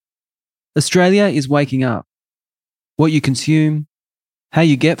Australia is waking up. What you consume, how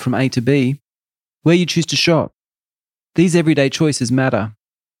you get from A to B, where you choose to shop. These everyday choices matter,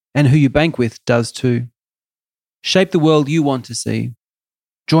 and who you bank with does too. Shape the world you want to see.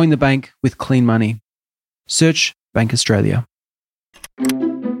 Join the bank with clean money. Search Bank Australia.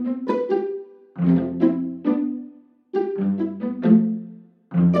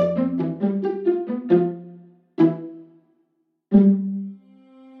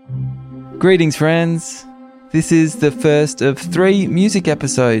 Greetings, friends. This is the first of 3 music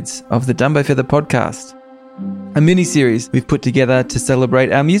episodes of the Dumbo Feather podcast, a mini-series we've put together to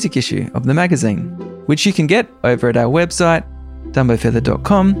celebrate our music issue of the magazine, which you can get over at our website,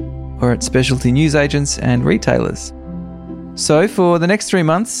 dumbofeather.com, or at specialty newsagents and retailers. So for the next 3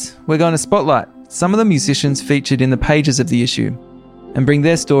 months, we're going to spotlight some of the musicians featured in the pages of the issue and bring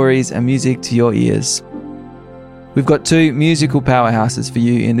their stories and music to your ears. We've got 2 musical powerhouses for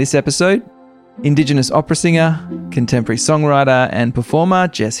you in this episode: Indigenous opera singer, contemporary songwriter and performer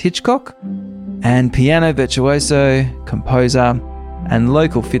Jess Hitchcock, and piano virtuoso, composer, and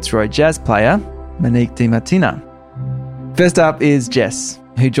local Fitzroy jazz player Monique Di Martina. First up is Jess,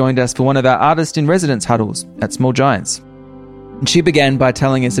 who joined us for one of our Artist in Residence huddles at Small Giants. And she began by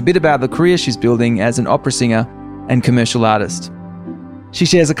telling us a bit about the career she's building as an opera singer and commercial artist. She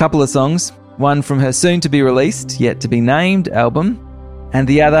shares a couple of songs, one from her soon-to-be-released, yet-to-be-named album, and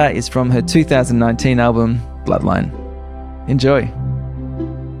the other is from her 2019 album, Bloodline. Enjoy.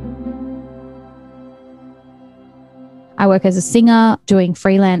 I work as a singer doing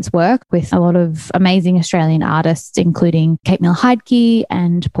freelance work with a lot of amazing Australian artists, including Kate Milne-Heidke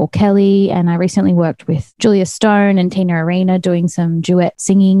and Paul Kelly. And I recently worked with Julia Stone and Tina Arena doing some duet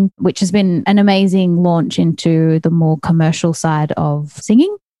singing, which has been an amazing launch into the more commercial side of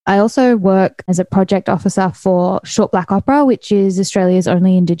singing. I also work as a project officer for Short Black Opera, which is Australia's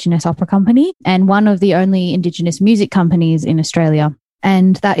only Indigenous opera company and one of the only Indigenous music companies in Australia.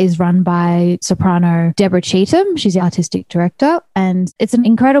 And that is run by soprano Deborah Cheetham. She's the artistic director. And it's an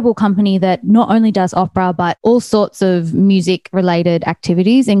incredible company that not only does opera, but all sorts of music-related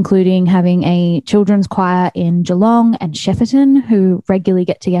activities, including having a children's choir in Geelong and Shepparton who regularly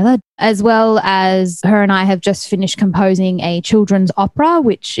get together, as well as her and I have just finished composing a children's opera,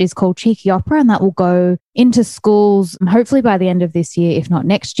 which is called Cheeky Opera, and that will go into schools hopefully by the end of this year, if not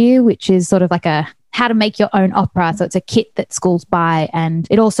next year, which is sort of like a how to make your own opera. So it's a kit that schools buy, and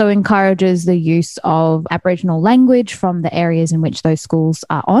it also encourages the use of Aboriginal language from the areas in which those schools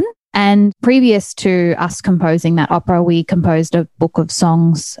are on. And previous to us composing that opera, we composed a book of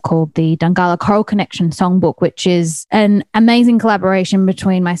songs called the Dungala Choral Connection Songbook, which is an amazing collaboration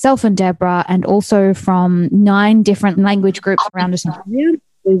between myself and Deborah, and also from 9 different language groups around Australia.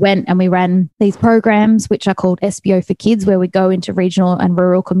 We went and we ran these programs, which are called SBO for Kids, where we go into regional and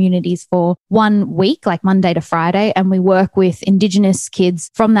rural communities for 1 week, like Monday to Friday, and we work with Indigenous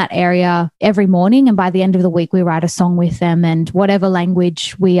kids from that area every morning. And by the end of the week, we write a song with them, and whatever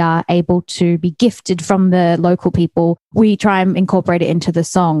language we are able to be gifted from the local people, we try and incorporate it into the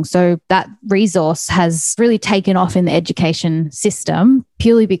song. So that resource has really taken off in the education system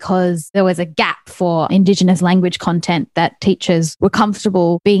purely because there was a gap for Indigenous language content that teachers were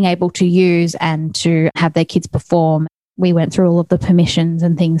comfortable being able to use and to have their kids perform. We went through all of the permissions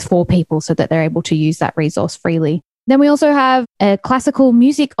and things for people so that they're able to use that resource freely. Then we also have a classical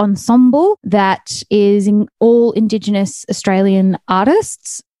music ensemble that is in all Indigenous Australian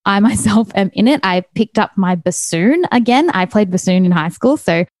artists. I myself am in it. I picked up my bassoon again. I played bassoon in high school,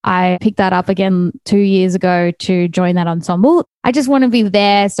 so I picked that up again 2 years ago to join that ensemble. I just want to be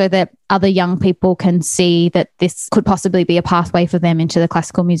there so that other young people can see that this could possibly be a pathway for them into the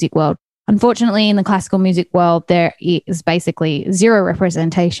classical music world. Unfortunately, in the classical music world, there is basically zero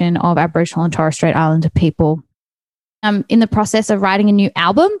representation of Aboriginal and Torres Strait Islander people. I'm in the process of writing a new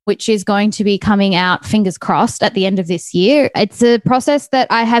album, which is going to be coming out, fingers crossed, at the end of this year. It's a process that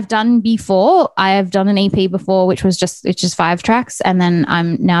I have done before. I have done an EP before, which was just 5 tracks. And then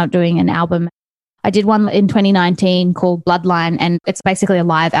I'm now doing an album. I did one in 2019 called Bloodline, and it's basically a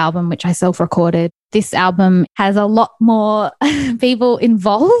live album, which I self-recorded. This album has a lot more people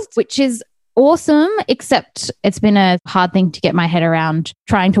involved, which is awesome, except it's been a hard thing to get my head around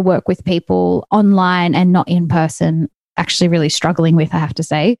trying to work with people online and not in person. Actually really struggling with, I have to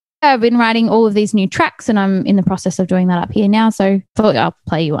say. I've been writing all of these new tracks and I'm in the process of doing that up here now, so thought I'll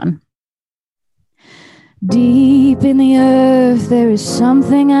play you one. Deep in the earth there is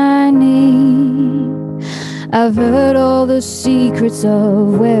something I need. I've heard all the secrets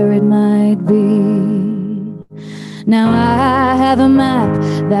of where it might be. Now I have a map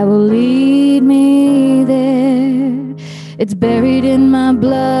that will lead me there. It's buried in my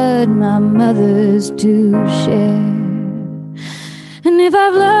blood, my mother's to share. And if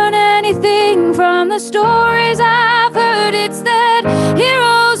I've learned anything from the stories I've heard, it's that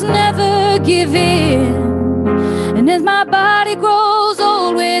heroes never give in. And as my body grows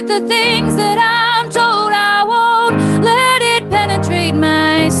old with the things that I'm told, I won't let it penetrate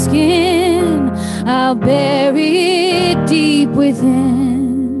my skin. I'll bury it deep within.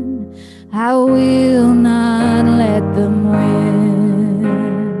 I will not let them win.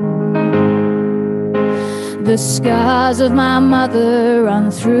 The scars of my mother run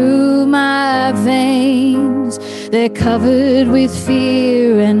through my veins. They're covered with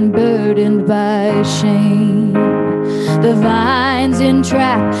fear and burdened by shame. The vines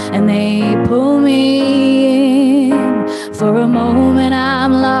entrap and they pull me in. For a moment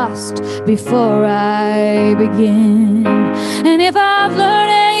I'm lost before I begin. And if I've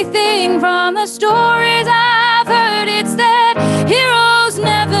learned anything from the stories I've heard, it's that heroes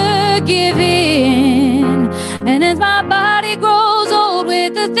never give in. And as my body grows old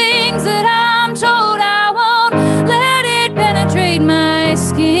with the things that I'm told, I won't let it penetrate my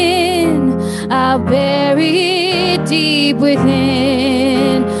skin. I'll bury it deep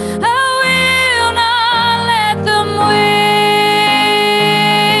within. I will not let them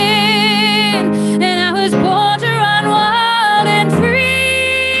win. And I was born to run wild and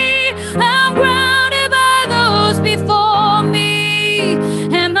free. I'm grounded by those before me.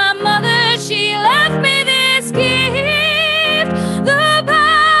 And my mother, she left me this gift, the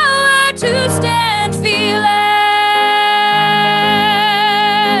power to stand fearless.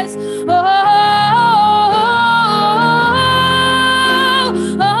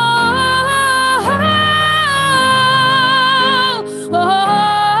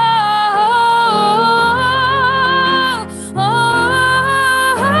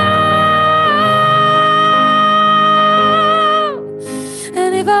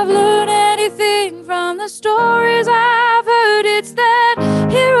 And if I've learned anything from the stories I've heard, it's that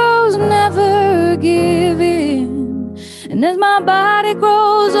heroes never give in. And as my body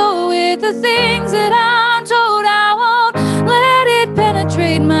grows old with the things that I'm told, I won't let it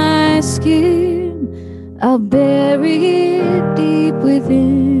penetrate my skin. I'll bury it deep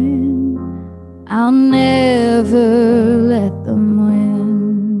within. I'll never let them win.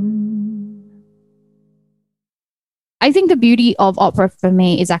 I think the beauty of opera for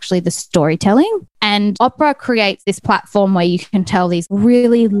me is actually the storytelling. And opera creates this platform where you can tell these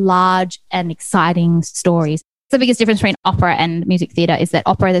really large and exciting stories. The biggest difference between opera and music theatre is that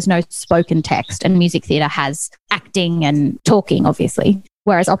opera, there's no spoken text, and music theatre has acting and talking, obviously.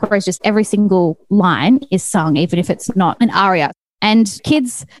 Whereas opera is just every single line is sung, even if it's not an aria. And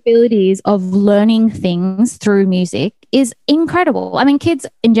kids' abilities of learning things through music is incredible. I mean, kids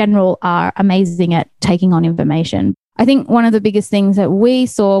in general are amazing at taking on information. I think one of the biggest things that we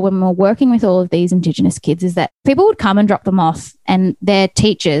saw when we were working with all of these Indigenous kids is that people would come and drop them off and their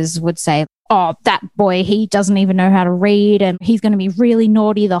teachers would say, oh, that boy, he doesn't even know how to read and he's going to be really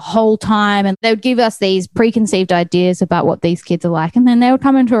naughty the whole time. And they would give us these preconceived ideas about what these kids are like. And then they would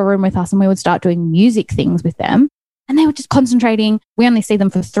come into a room with us and we would start doing music things with them. And they were just concentrating. We only see them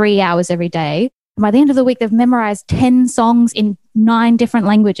for 3 hours every day. And by the end of the week, they've memorized 10 songs in 9 different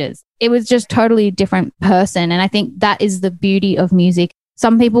languages. It was just totally different person. And I think that is the beauty of music.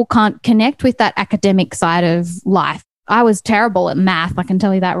 Some people can't connect with that academic side of life. I was terrible at math, I can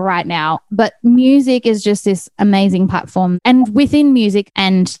tell you that right now. But music is just this amazing platform. And within music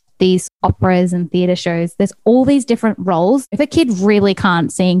and these operas and theatre shows, there's all these different roles. If a kid really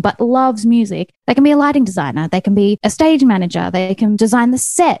can't sing but loves music, they can be a lighting designer, they can be a stage manager, they can design the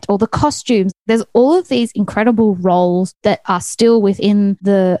set or the costumes. There's all of these incredible roles that are still within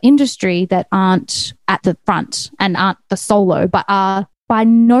the industry that aren't at the front and aren't the solo, but are by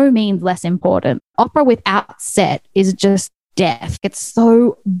no means less important. Opera without set is just death. It's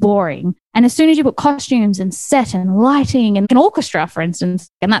so boring. And as soon as you put costumes and set and lighting and an orchestra, for instance,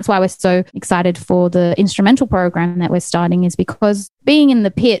 and that's why we're so excited for the instrumental program that we're starting, is because being in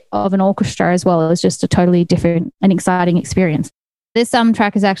the pit of an orchestra as well is just a totally different and exciting experience. This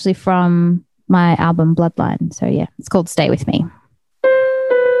track is actually from my album Bloodline. So yeah, it's called Stay With Me.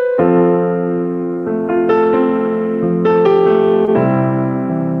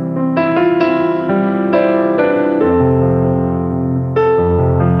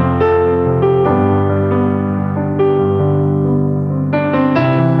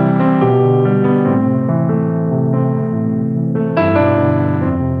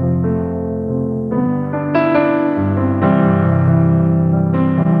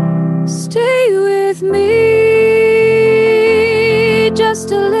 Stay with me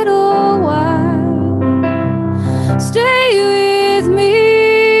just a little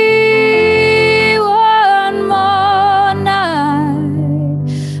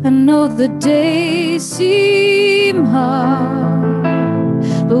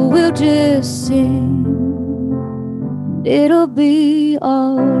sing, and it'll be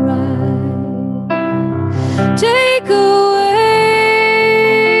alright. Take away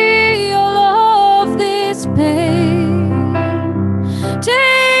all of this pain.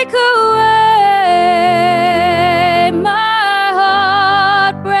 Take away my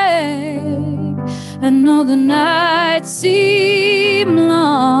heartbreak. I know the nights seem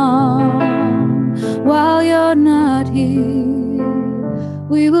long while you're not here.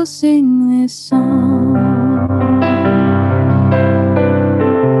 We will sing this song.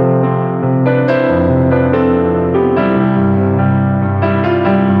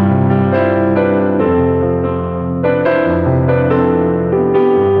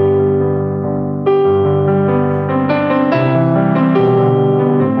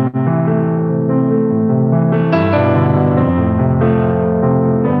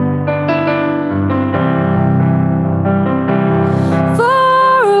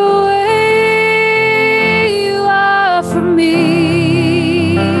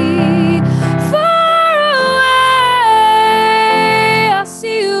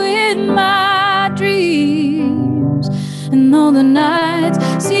 The nights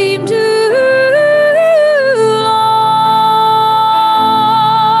seem too long.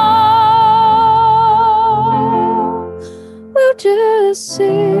 We'll just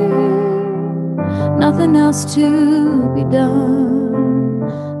sing, nothing else to be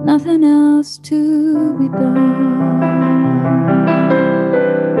done, nothing else to be done.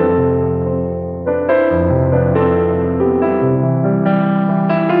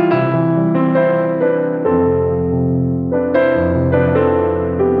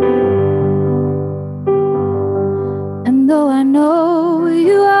 Though I know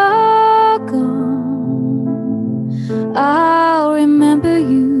you are gone, I'll remember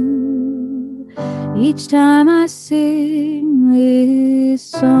you each time I sing this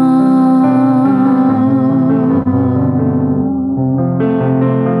song.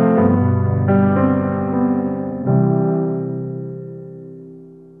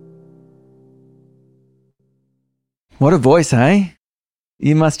 What a voice, hey?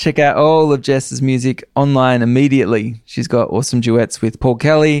 You must check out all of Jess's music online immediately. She's got awesome duets with Paul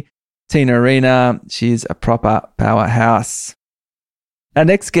Kelly, Tina Arena. She's a proper powerhouse. Our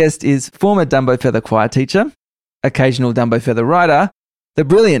next guest is former Dumbo Feather choir teacher, occasional Dumbo Feather writer, the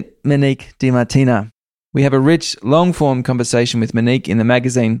brilliant Monique DiMartina. We have a rich, long-form conversation with Monique in the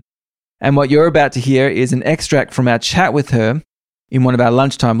magazine, and what you're about to hear is an extract from our chat with her in one of our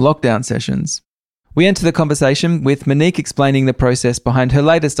lunchtime lockdown sessions. We enter the conversation with Monique explaining the process behind her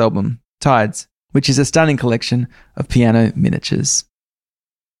latest album, Tides, which is a stunning collection of piano miniatures.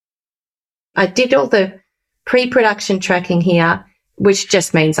 I did all the pre-production tracking here, which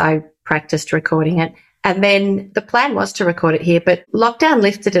just means I practiced recording it. And then the plan was to record it here, but lockdown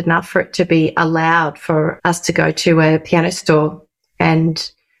lifted enough for it to be allowed for us to go to a piano store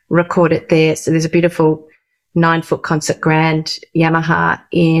and record it there. So there's a beautiful 9-foot concert grand Yamaha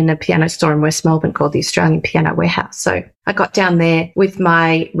in a piano store in West Melbourne called the Australian Piano Warehouse. So I got down there with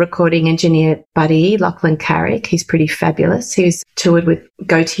my recording engineer buddy, Lachlan Carrick. He's pretty fabulous. He's toured with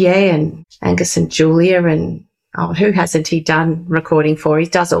Gautier and Angus and Julia and who hasn't he done recording for? He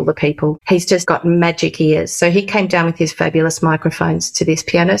does all the people. He's just got magic ears. So he came down with his fabulous microphones to this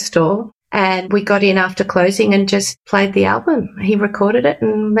piano store and we got in after closing and just played the album. He recorded it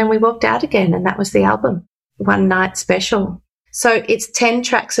and then we walked out again and that was the album. One night special. So it's 10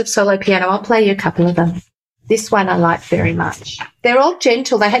 tracks of solo piano. I'll play you a couple of them. This one I like very much. They're all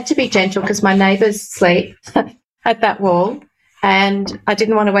gentle. They had to be gentle because my neighbours sleep at that wall and I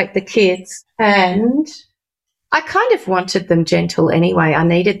didn't want to wake the kids. And I kind of wanted them gentle anyway. I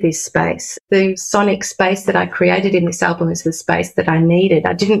needed this space. The sonic space that I created in this album is the space that I needed.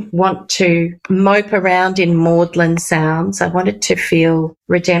 I didn't want to mope around in maudlin sounds. I wanted to feel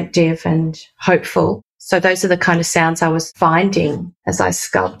redemptive and hopeful. So those are the kind of sounds I was finding as I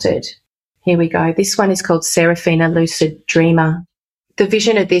sculpted. Here we go. This one is called Seraphina Lucid Dreamer. The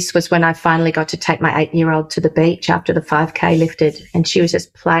vision of this was when I finally got to take my 8-year-old to the beach after the 5K lifted and she was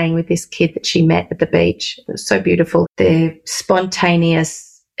just playing with this kid that she met at the beach. It was so beautiful. The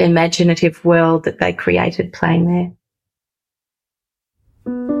spontaneous, imaginative world that they created playing there.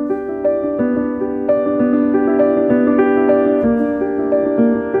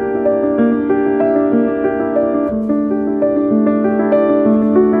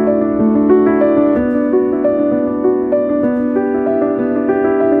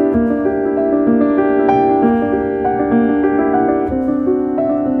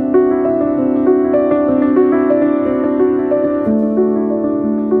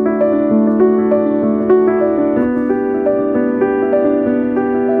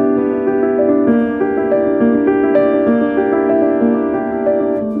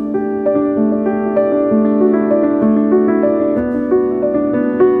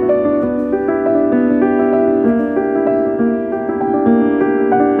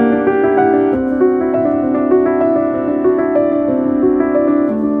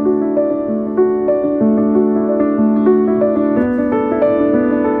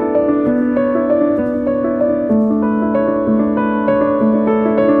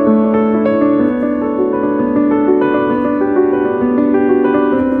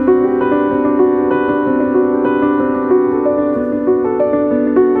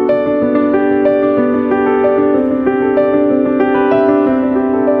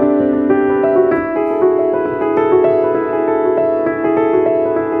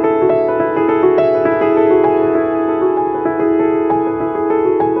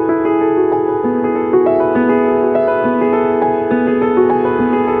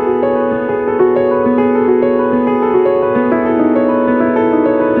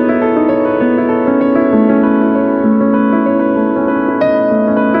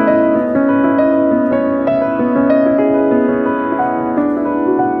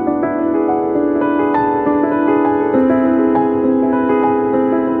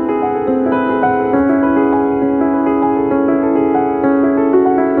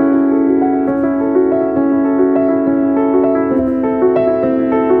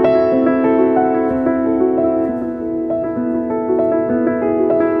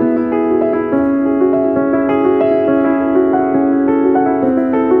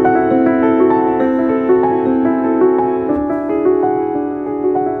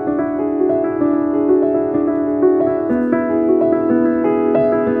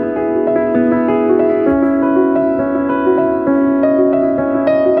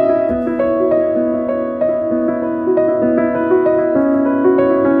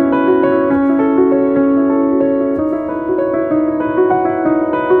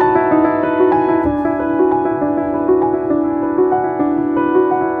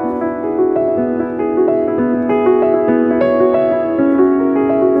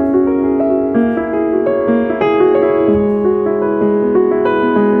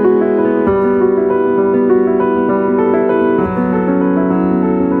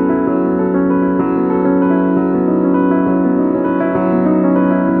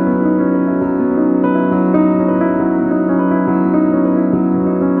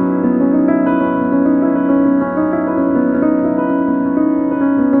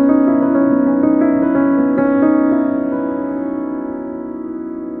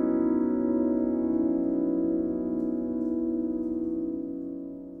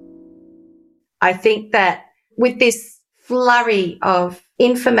 I think that with this flurry of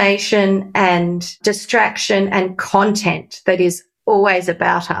information and distraction and content that is always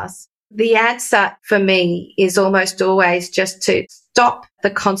about us, the answer for me is almost always just to stop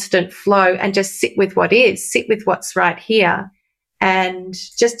the constant flow and just sit with what is, sit with what's right here, and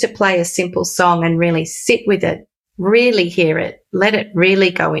just to play a simple song and really sit with it, really hear it, let it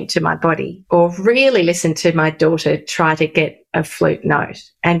really go into my body, or really listen to my daughter try to get a flute note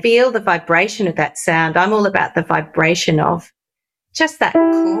and feel the vibration of that sound. I'm all about the vibration of just that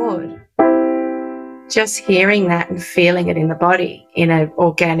chord, just hearing that and feeling it in the body in an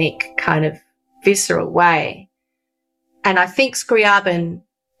organic kind of visceral way. And I think Scriabin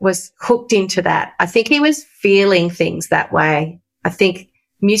was hooked into that. I think he was feeling things that way. I think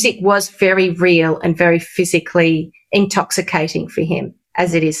music was very real and very physically intoxicating for him,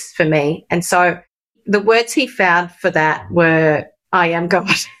 as it is for me. And so the words he found for that were, I am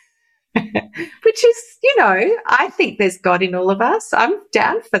God, which is, you know, I think there's God in all of us. I'm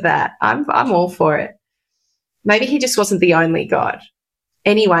down for that. I'm all for it. Maybe he just wasn't the only God.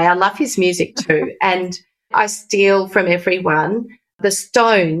 Anyway, I love his music too. And I steal from everyone. The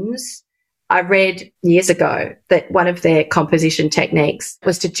Stones, I read years ago that one of their composition techniques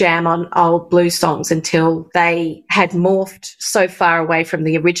was to jam on old blues songs until they had morphed so far away from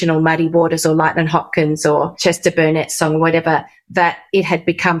the original Muddy Waters or Lightning Hopkins or Chester Burnett song or whatever, that it had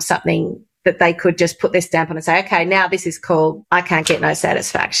become something that they could just put their stamp on and say, okay, now this is called I Can't Get No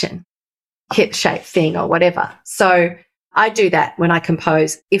Satisfaction, hip-shaped thing or whatever. So I do that when I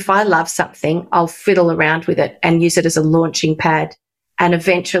compose. If I love something, I'll fiddle around with it and use it as a launching pad. And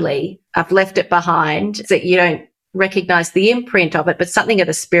eventually I've left it behind so that you don't recognize the imprint of it, but something of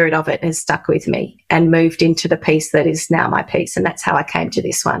the spirit of it has stuck with me and moved into the piece that is now my piece. And that's how I came to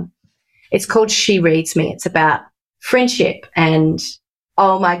this one. It's called She Reads Me. It's about friendship and,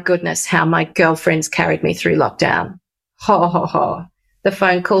 oh my goodness, how my girlfriends carried me through lockdown. Ho, ho, ho. The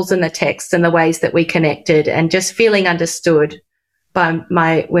phone calls and the texts and the ways that we connected and just feeling understood by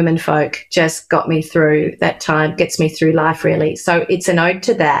my women folk just got me through that time, gets me through life really. So it's an ode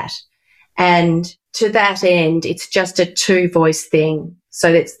to that. And to that end, it's just a 2-voice thing.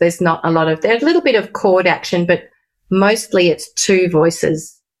 So there's not a lot of, there's a little bit of chord action, but mostly it's 2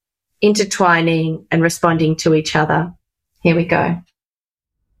 voices intertwining and responding to each other. Here we go.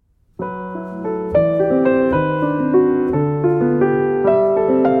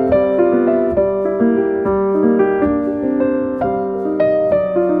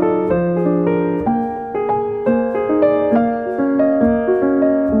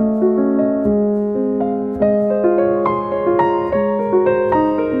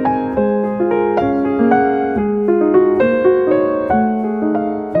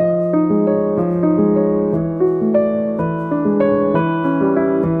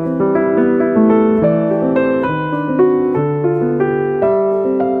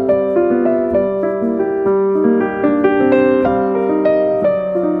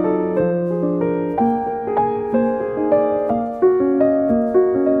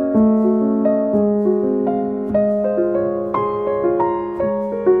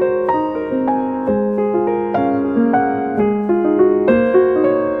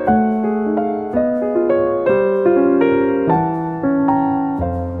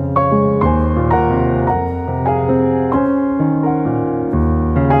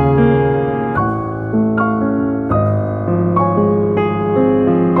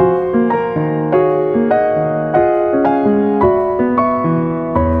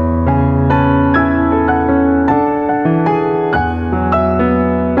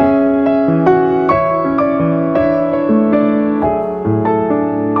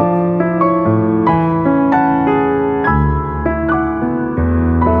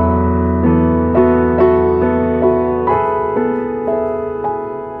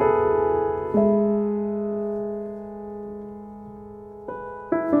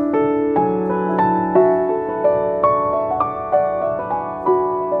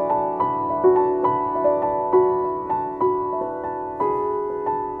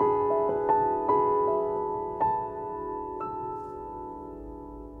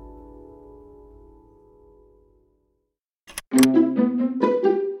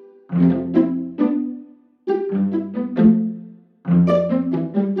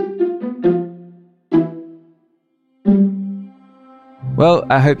 Well,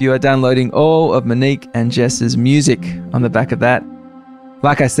 I hope you are downloading all of Monique and Jess's music on the back of that.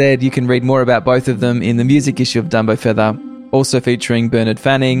 Like I said, you can read more about both of them in the music issue of Dumbo Feather, also featuring Bernard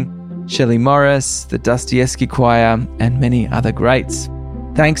Fanning, Shelley Morris, the Dostoevsky Choir, and many other greats.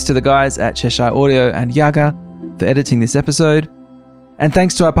 Thanks to the guys at Cheshire Audio and Yaga for editing this episode. And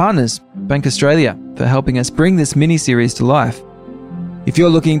thanks to our partners, Bank Australia, for helping us bring this mini-series to life. If you're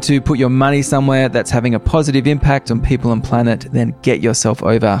looking to put your money somewhere that's having a positive impact on people and planet, then get yourself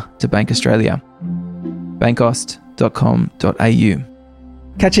over to Bank Australia. bankost.com.au.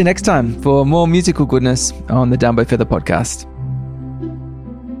 Catch you next time for more musical goodness on the Dumbo Feather podcast.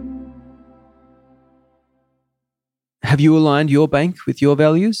 Have you aligned your bank with your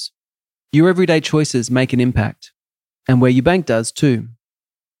values? Your everyday choices make an impact, and where you bank does too.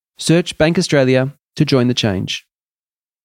 Search Bank Australia to join the change.